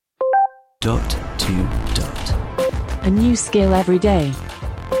Dot to dot. A new skill every day.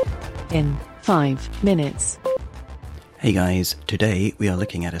 In 5 minutes. Hey guys, today we are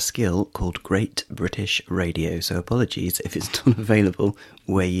looking at a skill called Great British Radio, so apologies if it's not available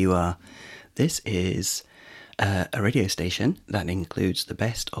where you are. This is a radio station that includes the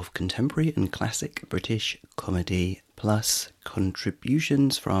best of contemporary and classic British comedy, plus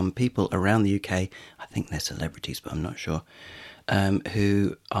contributions from people around the UK, I think they're celebrities but I'm not sure,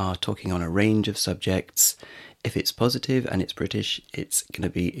 who are talking on a range of subjects. If it's positive and it's British, it's going to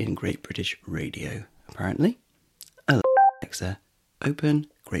be in Great British Radio, apparently. Alexa, open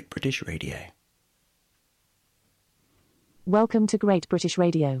Great British Radio. Welcome to Great British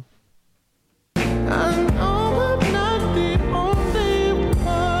Radio.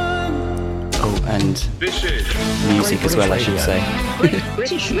 Oh, and music as well, I should say. Great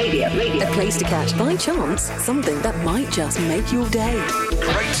British Radio. A place to catch, by chance, something that might just make your day.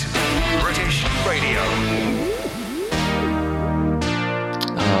 Great British Radio.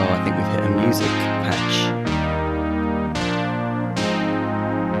 Oh, I think we've hit a music patch.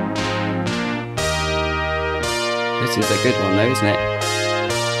 This is a good one though, isn't it?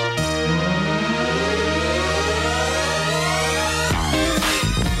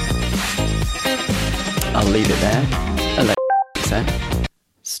 I'll leave it there. Alexa,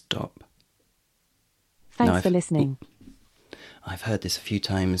 stop. Thanks for listening. I've heard this a few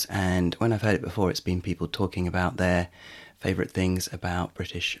times, and when I've heard it before, it's been people talking about their favourite things about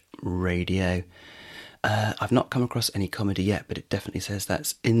British radio. I've not come across any comedy yet, but it definitely says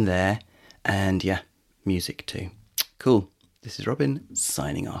that's in there. And yeah, music too. Cool. This is Robin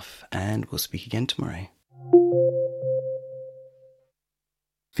signing off, and we'll speak again tomorrow.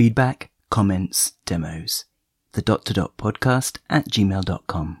 Feedback, comments, demos. The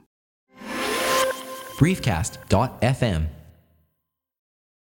podcast@gmail.com. Briefcast.fm